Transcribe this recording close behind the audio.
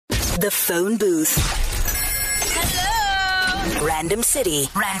The phone booth. Hello. Random city,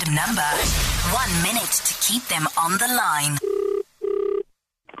 random number. 1 minute to keep them on the line.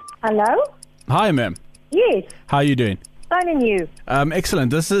 Hello? Hi, ma'am. Yes, How are you doing? fine and you?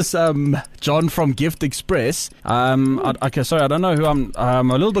 Excellent. This is John from Gift Express. Okay, sorry, I don't know who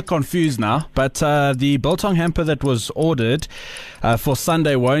I'm a little bit confused now, but the biltong hamper that was ordered for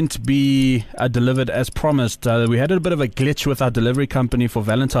Sunday won't be delivered as promised. We had a bit of a glitch with our delivery company for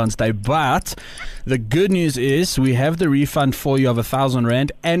Valentine's Day, but the good news is we have the refund for you of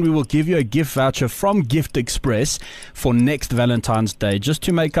R1,000, and we will give you a gift voucher from Gift Express for next Valentine's Day, just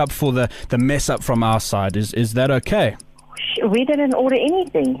to make up for the mess up from our side. Is that okay? We didn't order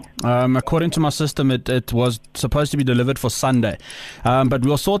anything. According to my system, it was supposed to be delivered for Sunday, but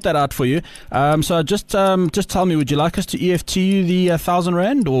we'll sort that out for you. So just tell me, would you like us to EFT you the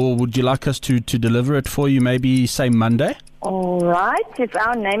R1,000, or would you like us to deliver it for you maybe, say, Monday? All right. If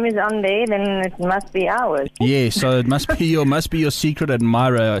our name is on there, then it must be ours. Yeah, so it must be your secret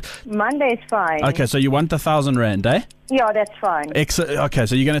admirer. Monday's fine. Okay, so you want the R1,000, eh? Yeah, that's fine. Excellent. Okay,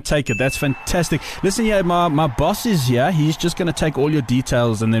 so you're going to take it. That's fantastic. Listen, yeah, my boss is here. He's just going to take all your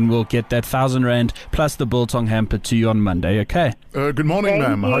details, and then we'll get that R1,000 plus the biltong hamper to you on Monday, okay? Good morning, Thank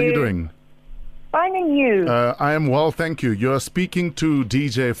ma'am. How are you you. doing? Fine and you? I am well, thank you. You're speaking to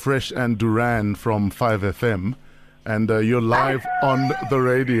DJ Fresh and Duran from 5FM, and you're live on the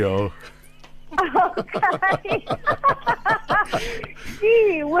radio. Okay.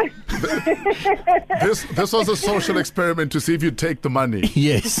 Gee whiz. This was a social experiment to see if you'd take the money.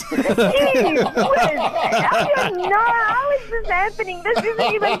 Yes. Gee whiz. I don't know. How is this happening? This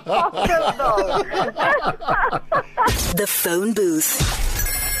isn't even possible. The phone booth.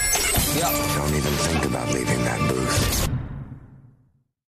 Don't even think about leaving that booth.